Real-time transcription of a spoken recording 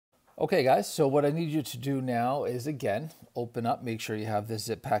Okay guys, so what I need you to do now is again, open up, make sure you have this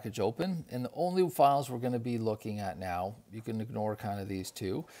zip package open. And the only files we're gonna be looking at now, you can ignore kind of these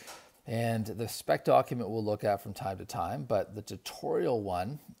two. And the spec document we'll look at from time to time, but the tutorial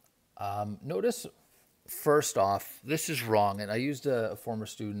one, notice first off, this is wrong. And I used a former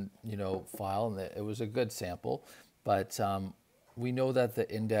student, file, and it was a good sample, but we know that the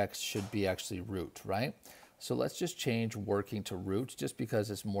index should be actually root, right? So let's just change working to root just because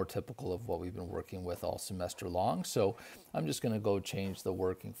it's more typical of what we've been working with all semester long. So I'm just going to go change the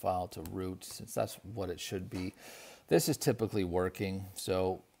working file to root since that's what it should be. This is typically working,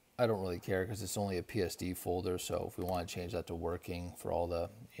 so I don't really care because it's only a PSD folder. So if we want to change that to working for all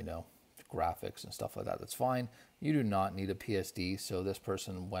the, graphics and stuff like that, that's fine. You do not need a PSD. So this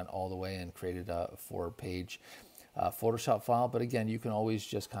person went all the way and created a 4-page Photoshop file. But again, you can always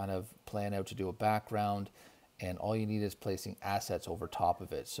just kind of plan out to do a background, and all you need is placing assets over top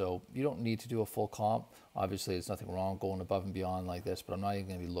of it. So you don't need to do a full comp. Obviously, there's nothing wrong going above and beyond like this, but I'm not even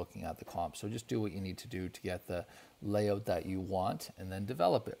going to be looking at the comp. So just do what you need to do to get the layout that you want and then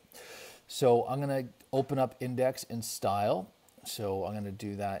develop it. So I'm going to open up index and style. So I'm going to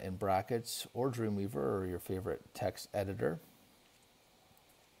do that in brackets or Dreamweaver or your favorite text editor.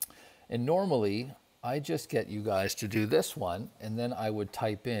 And normally I just get you guys to do this one, and then I would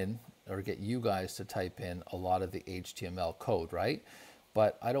type in or get you guys to type in a lot of the HTML code, right?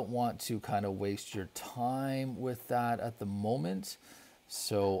 But I don't want to kind of waste your time with that at the moment.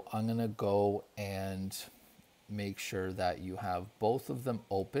 So I'm going to go and make sure that you have both of them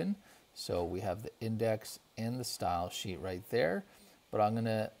open. So we have the index and the style sheet right there, but I'm going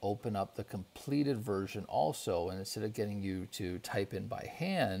to open up the completed version also. And instead of getting you to type in by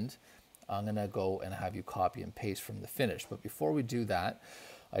hand, I'm going to go and have you copy and paste from the finish. But before we do that,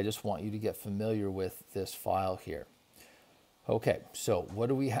 I just want you to get familiar with this file here. Okay, so what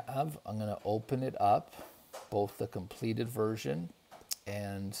do we have? I'm going to open it up, both the completed version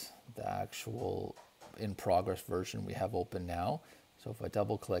and the actual in progress version we have open now. So if I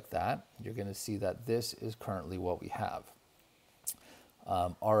double click that, you're going to see that this is currently what we have.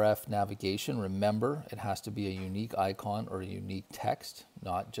 RF navigation, remember it has to be a unique icon or a unique text,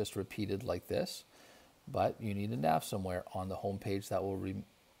 not just repeated like this, but you need a nav somewhere on the home page that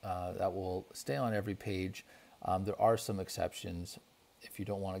will stay on every page. There are some exceptions. If you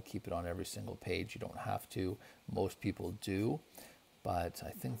don't want to keep it on every single page, you don't have to. Most people do, but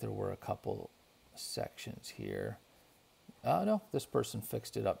I think there were a couple sections here. No, this person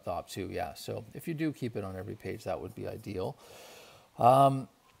fixed it up top too. Yeah, so if you do keep it on every page, that would be ideal. All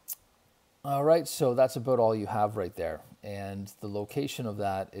right, so that's about all you have right there. And the location of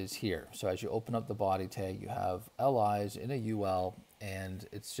that is here. So as you open up the body tag, you have LIs in a UL, and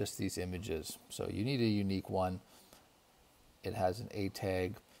it's just these images. So you need a unique one. It has an A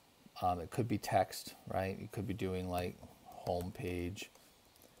tag. It could be text, right? You could be doing like home page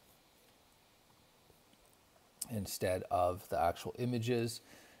instead of the actual images.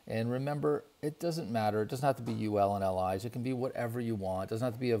 And remember, it doesn't matter. It doesn't have to be UL and LIs. It can be whatever you want. It doesn't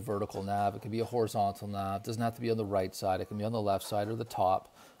have to be a vertical nav. It can be a horizontal nav. It doesn't have to be on the right side. It can be on the left side or the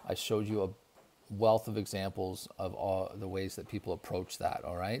top. I showed you a wealth of examples of all the ways that people approach that,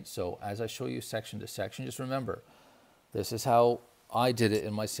 all right? So as I show you section to section, just remember, this is how I did it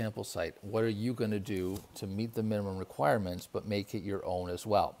in my sample site. What are you going to do to meet the minimum requirements, but make it your own as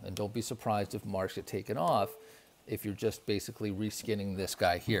well? And don't be surprised if marks get taken off if you're just basically reskinning this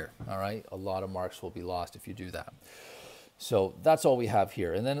guy here, all right? A lot of marks will be lost if you do that. So that's all we have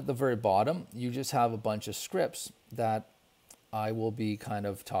here. And then at the very bottom, you just have a bunch of scripts that I will be kind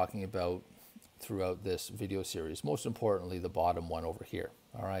of talking about throughout this video series. Most importantly, the bottom one over here,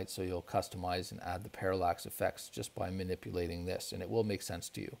 all right? So you'll customize and add the parallax effects just by manipulating this, and it will make sense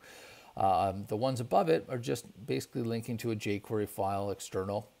to you. The ones above it are just basically linking to a jQuery file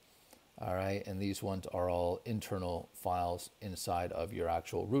external. All right, and these ones are all internal files inside of your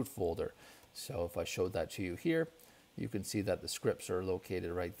actual root folder. So if I showed that to you here, you can see that the scripts are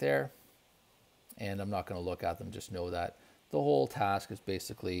located right there. And I'm not going to look at them, just know that the whole task is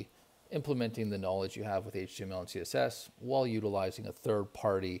basically implementing the knowledge you have with HTML and CSS while utilizing a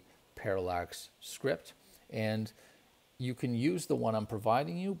third-party parallax script. And you can use the one I'm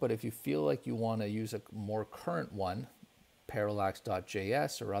providing you, but if you feel like you want to use a more current one,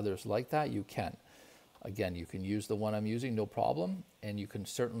 parallax.js or others like that, you can. Again, you can use the one I'm using, no problem, and you can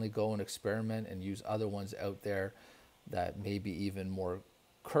certainly go and experiment and use other ones out there that may be even more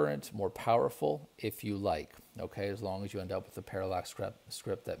current, more powerful if you like, okay? As long as you end up with a parallax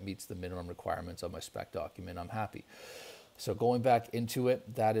script that meets the minimum requirements of my spec document, I'm happy. So going back into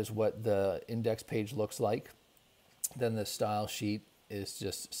it, that is what the index page looks like. Then the style sheet is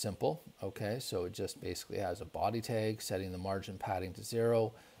just simple, okay? So it just basically has a body tag, setting the margin padding to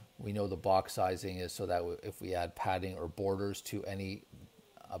 0. We know the box sizing is so that if we add padding or borders to any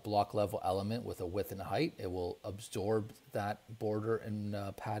block level element with a width and height, it will absorb that border and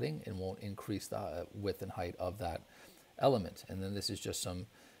padding and won't increase the width and height of that element. And then this is just some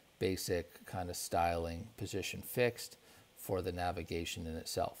basic kind of styling, position fixed for the navigation in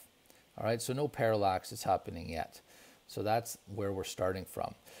itself. All right, so no parallax is happening yet. So that's where we're starting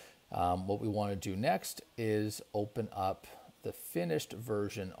from. What we want to do next is open up the finished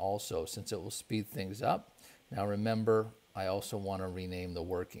version also, since it will speed things up. Now remember, I also want to rename the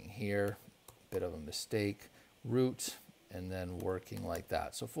working here, bit of a mistake, root, and then working like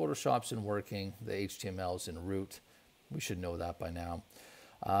that. So Photoshop's in working, the HTML's in root. We should know that by now.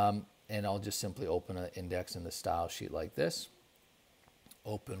 And I'll just simply open an index in the style sheet like this.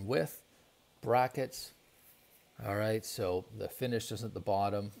 Open with brackets. All right, so the finished is at the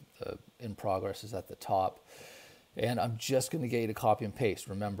bottom, the in progress is at the top. And I'm just going to get you to copy and paste.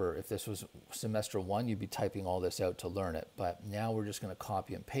 Remember, if this was semester 1, you'd be typing all this out to learn it. But now we're just going to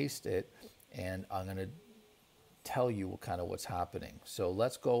copy and paste it, and I'm going to tell you what's happening. So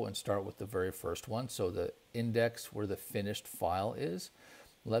let's go and start with the very first one. So the index where the finished file is,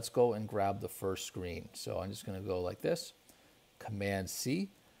 let's go and grab the first screen. So I'm just going to go like this, Command C,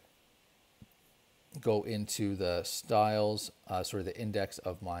 go into the styles, the index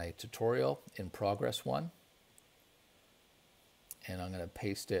of my tutorial in progress 1. And I'm going to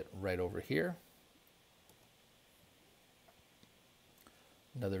paste it right over here.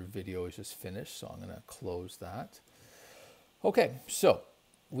 Another video is just finished, so I'm going to close that. Okay, so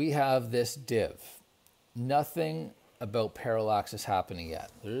we have this div. Nothing about parallax is happening yet.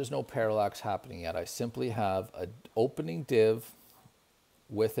 There is no parallax happening yet. I simply have an opening div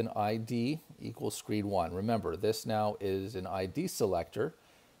with an ID equals screen 1. Remember, this now is an ID selector,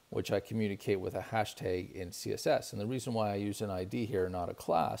 which I communicate with a hashtag in CSS. And the reason why I use an ID here, not a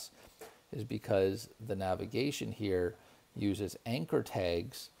class, is because the navigation here uses anchor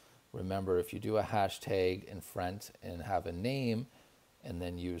tags. Remember, if you do a hashtag in front and have a name and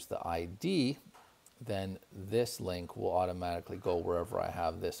then use the ID, then this link will automatically go wherever I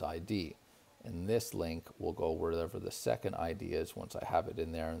have this ID. And this link will go wherever the second ID is once I have it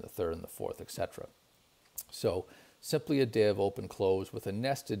in there, and the third and the fourth, etc. So simply a div open close with a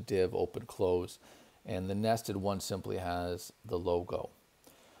nested div open close, and the nested one simply has the logo.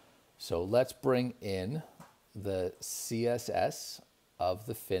 So let's bring in the CSS of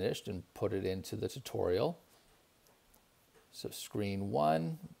the finished and put it into the tutorial. So screen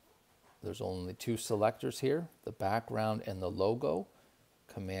 1, there's only 2 selectors here, the background and the logo.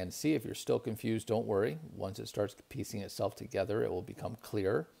 Command C, if you're still confused, don't worry. Once it starts piecing itself together, it will become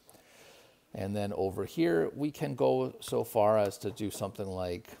clear. And then over here, we can go so far as to do something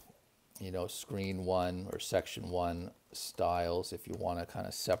like, screen 1 or section 1 styles if you want to kind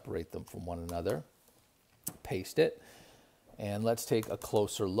of separate them from one another. Paste it, and let's take a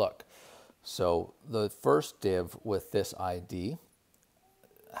closer look. So the first div with this ID,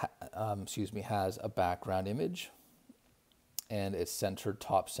 has a background image, and it's centered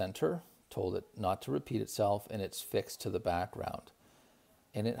top center, told it not to repeat itself, and it's fixed to the background.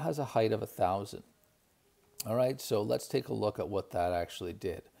 And it has a height of 1,000. All right, so let's take a look at what that actually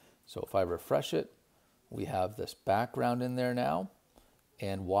did. So if I refresh it, we have this background in there now.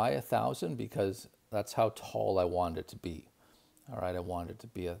 And why 1,000? Because that's how tall I want it to be. All right, I want it to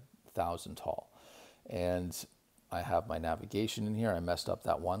be 1,000 tall. And I have my navigation in here. I messed up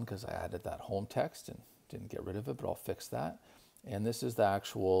that one because I added that home text and didn't get rid of it, but I'll fix that. And this is the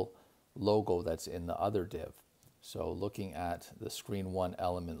actual logo that's in the other div. So looking at the screen 1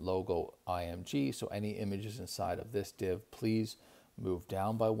 element logo IMG, so any images inside of this div, please move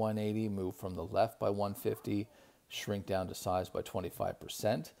down by 180, move from the left by 150, shrink down to size by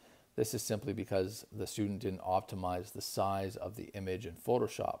 25%. This is simply because the student didn't optimize the size of the image in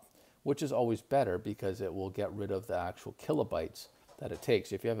Photoshop, which is always better because it will get rid of the actual kilobytes that it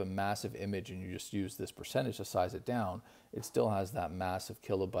takes. If you have a massive image and you just use this percentage to size it down, it still has that massive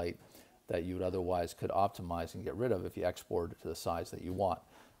kilobyte that you would otherwise could optimize and get rid of if you export it to the size that you want.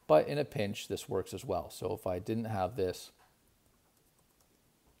 But in a pinch, this works as well. So if I didn't have this,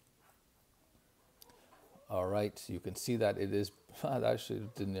 all right, so you can see that it is, that actually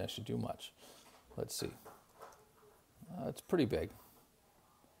didn't do much. Let's see. It's pretty big.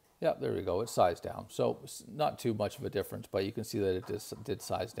 Yeah, there we go, it's sized down. So it's not too much of a difference, but you can see that it did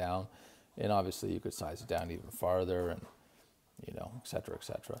size down. And obviously you could size it down even farther and, et cetera, et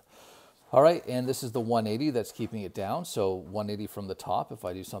cetera. All right, and this is the 180 that's keeping it down. So 180 from the top, if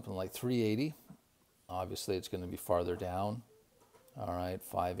I do something like 380, obviously it's going to be farther down. all right,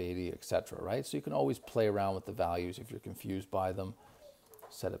 580, etc., right? So you can always play around with the values if you're confused by them,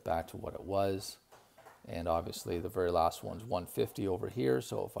 set it back to what it was. And obviously the very last one's 150 over here.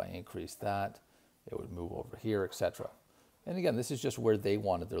 So if I increase that, it would move over here, etc. And again, this is just where they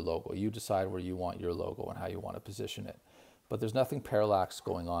wanted their logo. You decide where you want your logo and how you want to position it. But there's nothing parallax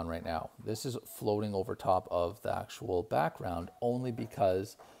going on right now. This is floating over top of the actual background only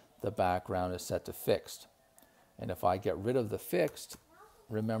because the background is set to fixed. And if I get rid of the fixed,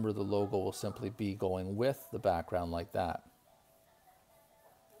 remember the logo will simply be going with the background like that.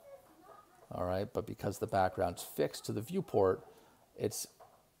 All right, but because the background's fixed to the viewport, it's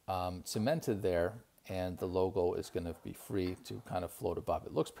cemented there, and the logo is going to be free to kind of float above.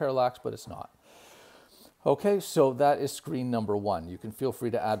 It looks parallax, but it's not. Okay, so that is screen number one. You can feel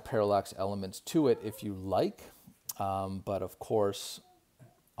free to add parallax elements to it if you like, but of course,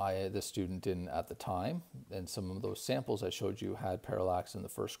 the student didn't at the time, and some of those samples I showed you had parallax in the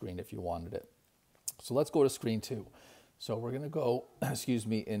first screen if you wanted it. So let's go to screen two. So we're going to go, excuse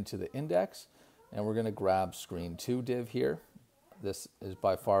me, into the index, and we're going to grab screen two div here. This is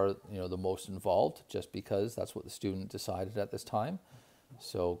by far, the most involved, just because that's what the student decided at this time.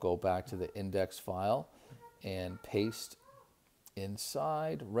 So go back to the index file and paste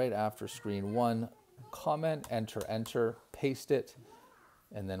inside right after screen one, comment, enter, enter, paste it,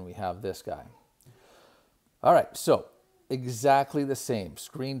 and then we have this guy. All right, so exactly the same.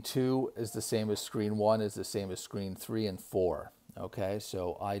 Screen two is the same as screen one, is the same as screen 3 and 4. Okay,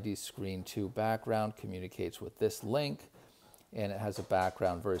 so ID screen 2 background communicates with this link, and it has a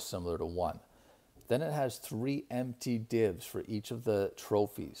background very similar to 1. Then it has 3 empty divs for each of the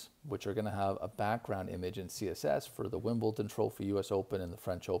trophies, which are going to have a background image in CSS for the Wimbledon Trophy, US Open, and the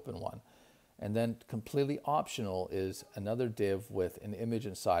French Open one. And then completely optional is another div with an image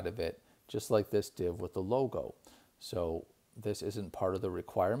inside of it, just like this div with the logo. So this isn't part of the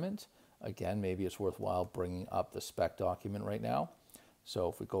requirement. Again, maybe it's worthwhile bringing up the spec document right now. So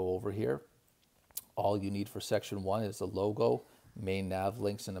if we go over here, all you need for section 1 is the logo, main nav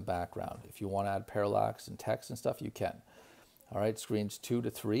links, and a background. If you want to add parallax and text and stuff, you can. All right, screens 2 to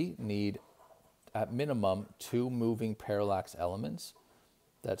 3 need at minimum 2 moving parallax elements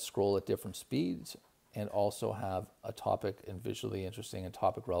that scroll at different speeds and also have a topic and visually interesting and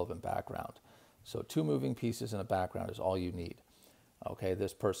topic relevant background. So 2 moving pieces and a background is all you need. Okay,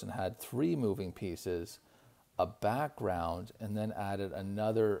 this person had 3 moving pieces, a background, and then added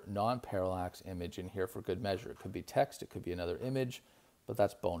another non-parallax image in here for good measure. It could be text, it could be another image, but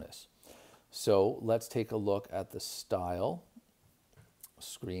that's bonus. So let's take a look at the style.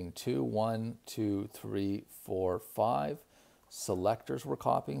 Screen 2, 1, 2, 3, 4, 5. Selectors we're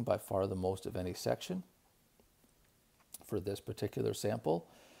copying by far the most of any section for this particular sample.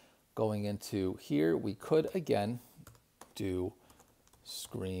 Going into here, we could again do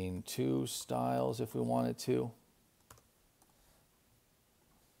screen 2 styles if we wanted to.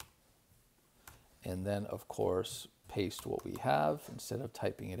 And then of course paste what we have instead of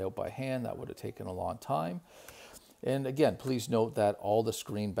typing it out by hand. That would have taken a long time. And again, please note that all the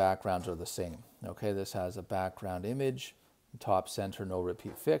screen backgrounds are the same. Okay, this has a background image, top center, no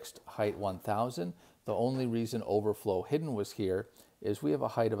repeat fixed, height 1000. The only reason overflow hidden was here is we have a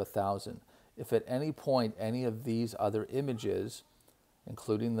height of 1000. If at any point any of these other images,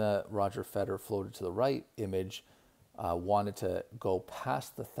 including the Roger Federer floated to the right image, wanted to go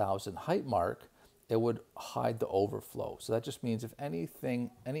past the 1000 height mark, it would hide the overflow. So that just means if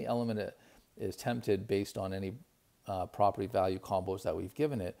anything, any element is tempted based on any property value combos that we've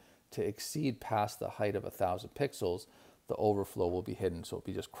given it to exceed past the height of 1000 pixels, the overflow will be hidden. So it'll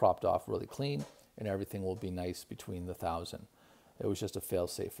be just cropped off really clean and everything will be nice between the 1000. It was just a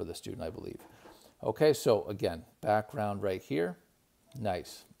fail-safe for the student, I believe. Okay, so again, background right here.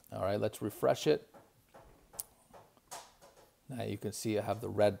 Nice. All right, let's refresh it. Now you can see I have the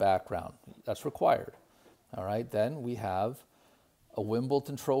red background. That's required. All right, then we have a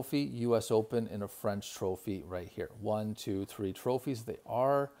Wimbledon trophy, US Open, and a French trophy right here. 1, 2, 3 trophies. They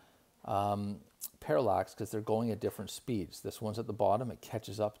are parallax because they're going at different speeds. This one's at the bottom. It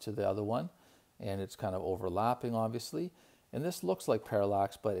catches up to the other one, and it's kind of overlapping, obviously. And this looks like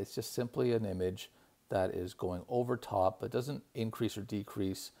parallax, but it's just simply an image that is going over top, but doesn't increase or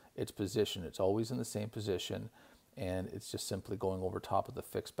decrease its position. It's always in the same position, and it's just simply going over top of the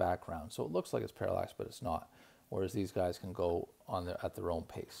fixed background. So it looks like it's parallax, but it's not. Whereas these guys can go on at their own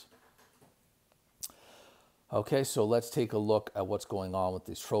pace. Okay, so let's take a look at what's going on with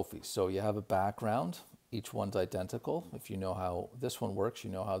these trophies. So you have a background. Each one's identical. If you know how this one works, you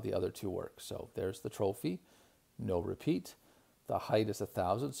know how the other two work. So there's the trophy, no repeat. The height is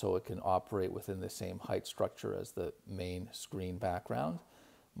 1,000, so it can operate within the same height structure as the main screen background.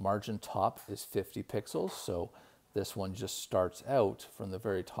 Margin top is 50 pixels, so this one just starts out from the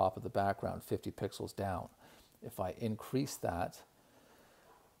very top of the background, 50 pixels down. If I increase that,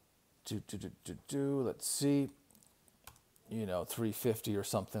 let's see, 350 or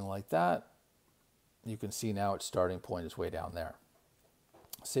something like that, you can see now its starting point is way down there.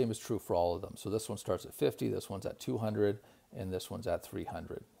 Same is true for all of them. So this one starts at 50, this one's at 200, and this one's at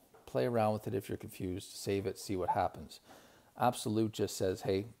 300. Play around with it if you're confused, save it, see what happens. Absolute just says,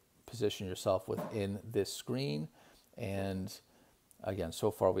 hey, position yourself within this screen. And again,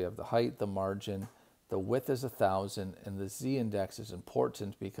 so far we have the height, the margin, the width is 1,000, and the z-index is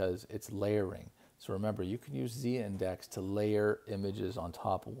important because it's layering. So remember, you can use z-index to layer images on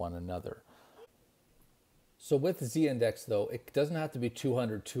top of one another. So with the z-index though, it doesn't have to be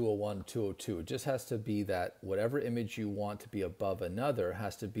 200, 201, 202. It just has to be that whatever image you want to be above another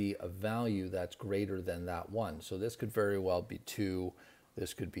has to be a value that's greater than that one. So this could very well be 2,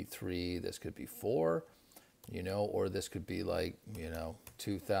 this could be 3, this could be 4, or this could be like,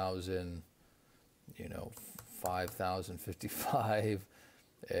 2,000, 5,055,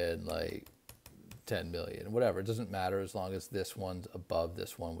 and like 10 million, whatever. It doesn't matter as long as this one's above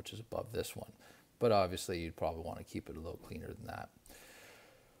this one, which is above this one. But obviously you'd probably want to keep it a little cleaner than that.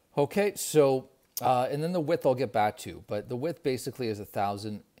 Okay, so, and then the width I'll get back to, but the width basically is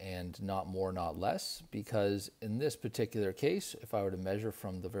 1,000 and not more, not less, because in this particular case, if I were to measure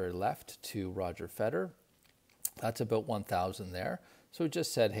from the very left to Roger Federer, that's about 1,000 there. So it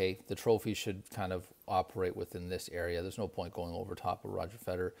just said, hey, the trophy should kind of operate within this area. There's no point going over top of Roger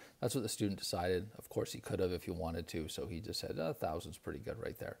Federer. That's what the student decided. Of course, he could have if he wanted to. So he just said, 1,000's pretty good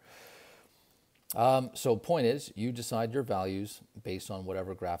right there. So point is, you decide your values based on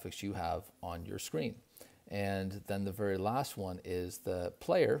whatever graphics you have on your screen. And then the very last one is the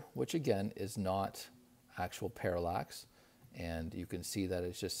player, which again is not actual parallax. And you can see that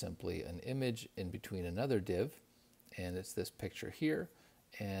it's just simply an image in between another div. And it's this picture here.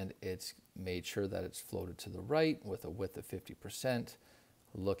 And it's made sure that it's floated to the right with a width of 50%.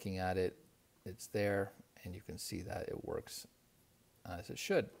 Looking at it, it's there. And you can see that it works as it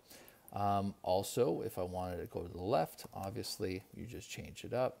should. Also, if I wanted to go to the left, obviously you just change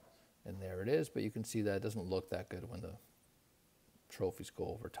it up and there it is, but you can see that it doesn't look that good when the trophies go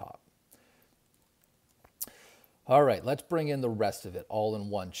over top. All right, let's bring in the rest of it all in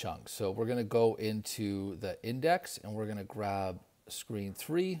one chunk. So we're going to go into the index and we're going to grab screen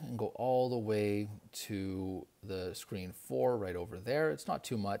 3 and go all the way to the screen 4 right over there. It's not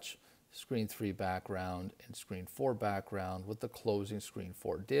too much. Screen 3 background and screen 4 background with the closing screen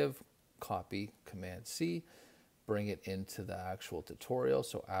 4 div. Copy, Command C, bring it into the actual tutorial.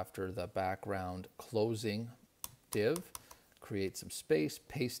 So after the background closing div, create some space,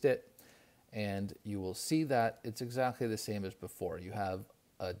 paste it, and you will see that it's exactly the same as before. You have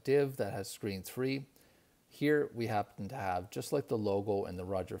a div that has screen 3. Here we happen to have, just like the logo and the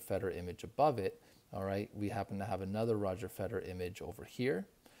Roger Federer image above it, all right, we happen to have another Roger Federer image over here.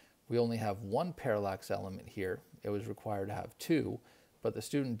 We only have one parallax element here. It was required to have 2. But the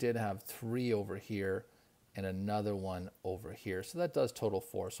student did have 3 over here and another one over here. So that does total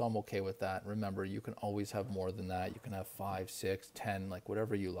 4. So I'm okay with that. Remember, you can always have more than that. You can have 5, 6, 10, like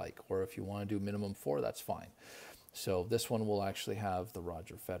whatever you like. Or if you want to do minimum 4, that's fine. So this one will actually have the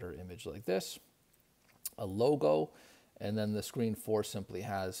Roger Federer image like this, a logo, and then the screen 4 simply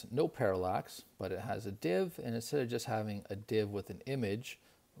has no parallax, but it has a div. And instead of just having a div with an image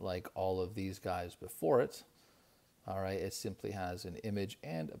like all of these guys before it, all right, it simply has an image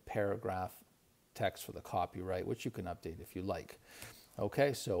and a paragraph text for the copyright, which you can update if you like.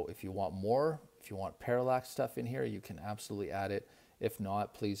 Okay, so if you want more, if you want parallax stuff in here, you can absolutely add it. If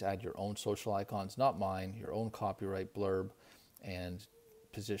not, please add your own social icons, not mine, your own copyright blurb, and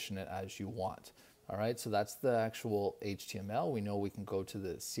position it as you want. All right, so that's the actual HTML. We know we can go to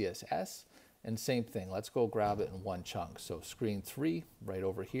the CSS, and same thing. Let's go grab it in one chunk. So screen 3 right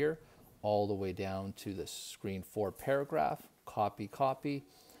over here, all the way down to the screen 4 paragraph, copy, copy,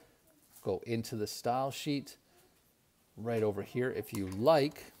 go into the style sheet right over here. If you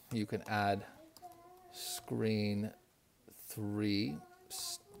like, you can add screen 3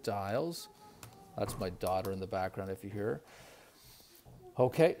 styles. That's my daughter in the background if you hear her.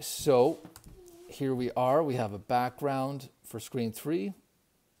 Okay, so here we are. We have a background for screen 3.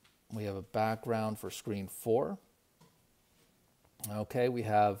 We have a background for screen 4. Okay, we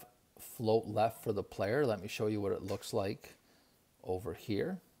have float left for the player. Let me show you what it looks like over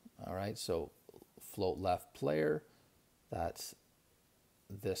here. All right, so float left player, that's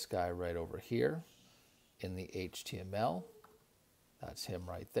this guy right over here in the HTML. That's him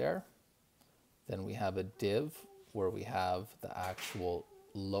right there. Then we have a div where we have the actual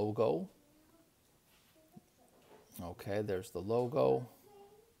logo. Okay, there's the logo.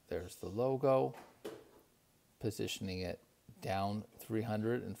 There's the logo. Positioning it down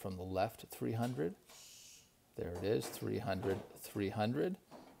 300 and from the left 300. There it is, 300, 300.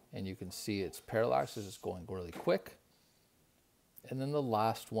 And you can see its parallax is just going really quick. And then the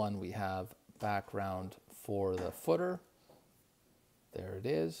last one, we have background for the footer. There it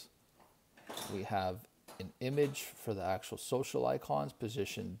is. We have an image for the actual social icons,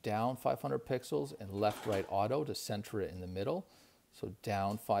 positioned down 500 pixels and left, right, auto to center it in the middle. So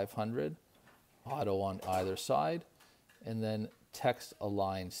down 500, auto on either side. And then text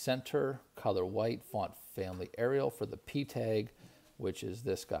align center, color white, font family Arial for the P tag, which is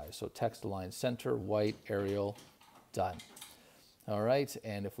this guy. So text align center, white, Arial, done. All right,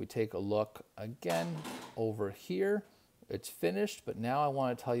 and if we take a look again over here, it's finished, but now I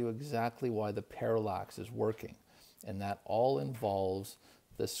want to tell you exactly why the parallax is working. And that all involves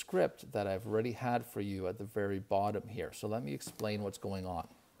the script that I've already had for you at the very bottom here. So let me explain what's going on.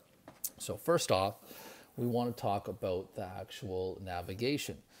 So first off, we want to talk about the actual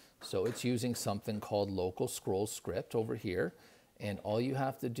navigation. So it's using something called local scroll script over here. And all you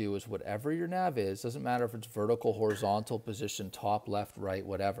have to do is whatever your nav is, doesn't matter if it's vertical, horizontal, position, top, left, right,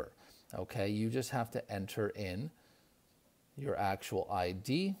 whatever. Okay, you just have to enter in your actual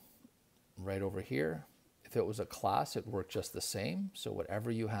ID right over here. If it was a class, it worked just the same. So whatever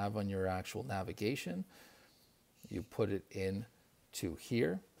you have on your actual navigation, you put it in to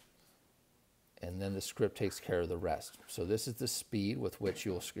here, and then the script takes care of the rest. So this is the speed with which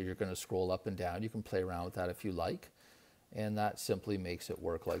you're going to scroll up and down. You can play around with that if you like, and that simply makes it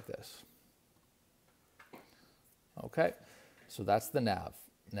work like this. Okay, so that's the nav.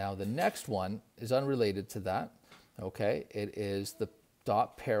 Now the next one is unrelated to that. Okay, it is the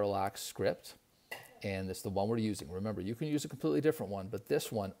dot parallax script, and it's the one we're using. Remember, you can use a completely different one, but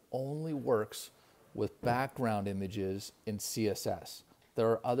this one only works with background images in CSS. There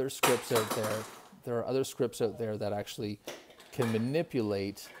are other scripts out there. There are other scripts out there that actually can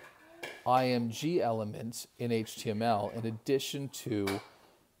manipulate IMG elements in HTML in addition to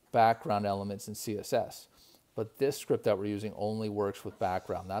background elements in CSS. But this script that we're using only works with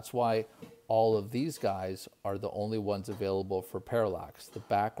background. That's why all of these guys are the only ones available for parallax. The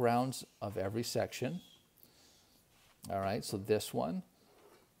backgrounds of every section. All right, so this one,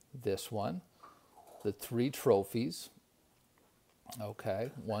 the 3 trophies.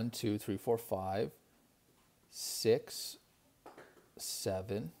 Okay, 1, 2, 3, 4, 5, 6,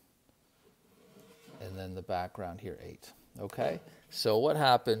 7, and then the background here, 8. Okay, so what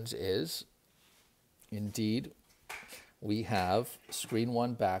happens is, indeed, we have screen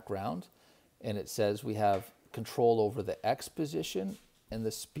 1 background, and it says we have control over the X position and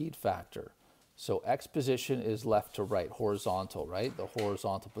the speed factor. So X position is left to right, horizontal, right? The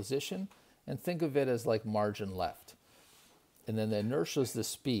horizontal position, and think of it as like margin left. And then the inertia is the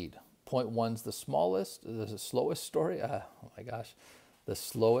speed. 0.1's the smallest, the slowest, the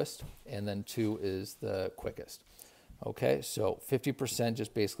slowest, and then 2 is the quickest. Okay, so 50%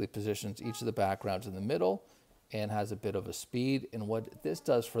 just basically positions each of the backgrounds in the middle and has a bit of a speed. And what this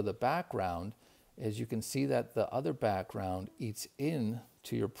does for the background is you can see that the other background eats in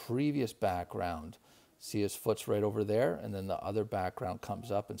to your previous background. See his foot's right over there, and then the other background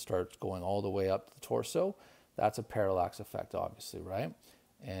comes up and starts going all the way up to the torso. That's a parallax effect, obviously, right?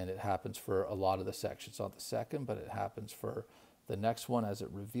 And it happens for a lot of the sections, not the second, but it happens for the next one as it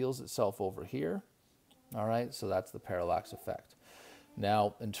reveals itself over here. All right, so that's the parallax effect.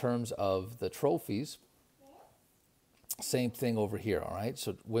 Now, in terms of the trophies, same thing over here, all right?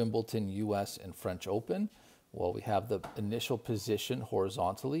 So Wimbledon, US, and French Open. Well, we have the initial position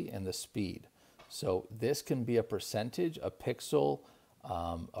horizontally and the speed. So this can be a percentage, a pixel,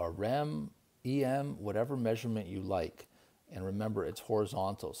 a rem, EM, whatever measurement you like. And remember, it's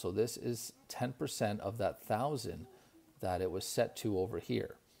horizontal. So this is 10% of that 1,000 that it was set to over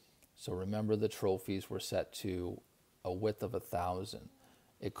here. So remember, the trophies were set to a width of 1,000.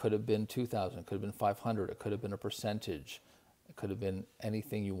 It could have been 2,000, it could have been 500, it could have been a percentage. It could have been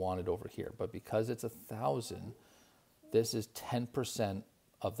anything you wanted over here. But because it's 1,000, this is 10%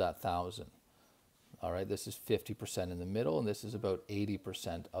 of that 1,000. All right, this is 50% in the middle, and this is about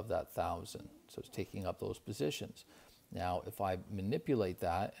 80% of that 1,000. So it's taking up those positions. Now, if I manipulate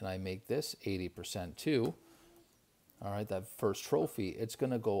that and I make this 80% too, all right, that first trophy, it's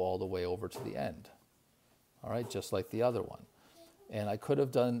going to go all the way over to the end. All right, just like the other one. And I could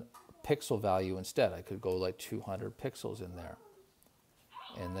have done pixel value instead. I could go like 200 pixels in there.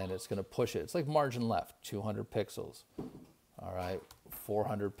 And then it's going to push it. It's like margin left, 200 pixels. all right,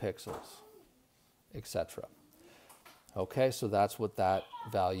 400 pixels, etc. Okay, so that's what that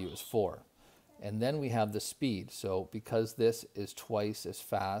value is for. And then we have the speed. So because this is twice as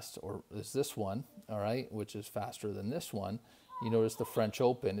fast or as this one, all right, which is faster than this one, you notice the French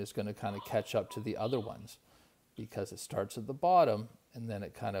Open is going to kind of catch up to the other ones because it starts at the bottom and then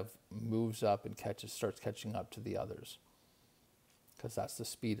it kind of moves up and starts catching up to the others because that's the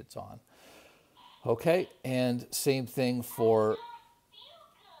speed it's on. Okay, and same thing for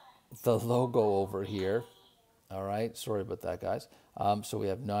the logo over here. All right, sorry about that, guys. So we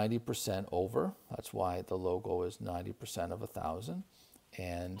have 90% over. That's why the logo is 90% of 1,000.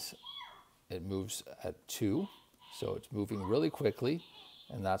 And it moves at 2. So it's moving really quickly.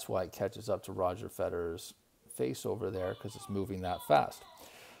 And that's why it catches up to Roger Federer's face over there, because it's moving that fast.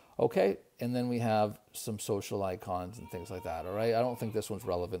 Okay, and then we have some social icons and things like that. All right, I don't think this one's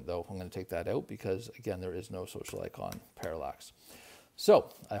relevant, though. I'm going to take that out because, again, there is no social icon parallax. So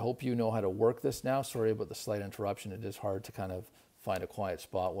I hope you know how to work this now. Sorry about the slight interruption. It is hard to kind of find a quiet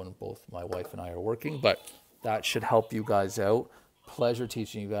spot when both my wife and I are working, but that should help you guys out. Pleasure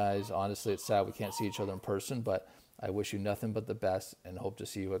teaching you guys. Honestly, it's sad we can't see each other in person, but I wish you nothing but the best and hope to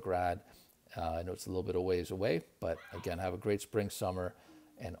see you at grad. I know it's a little bit of ways away, but again, have a great spring, summer,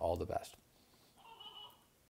 and all the best.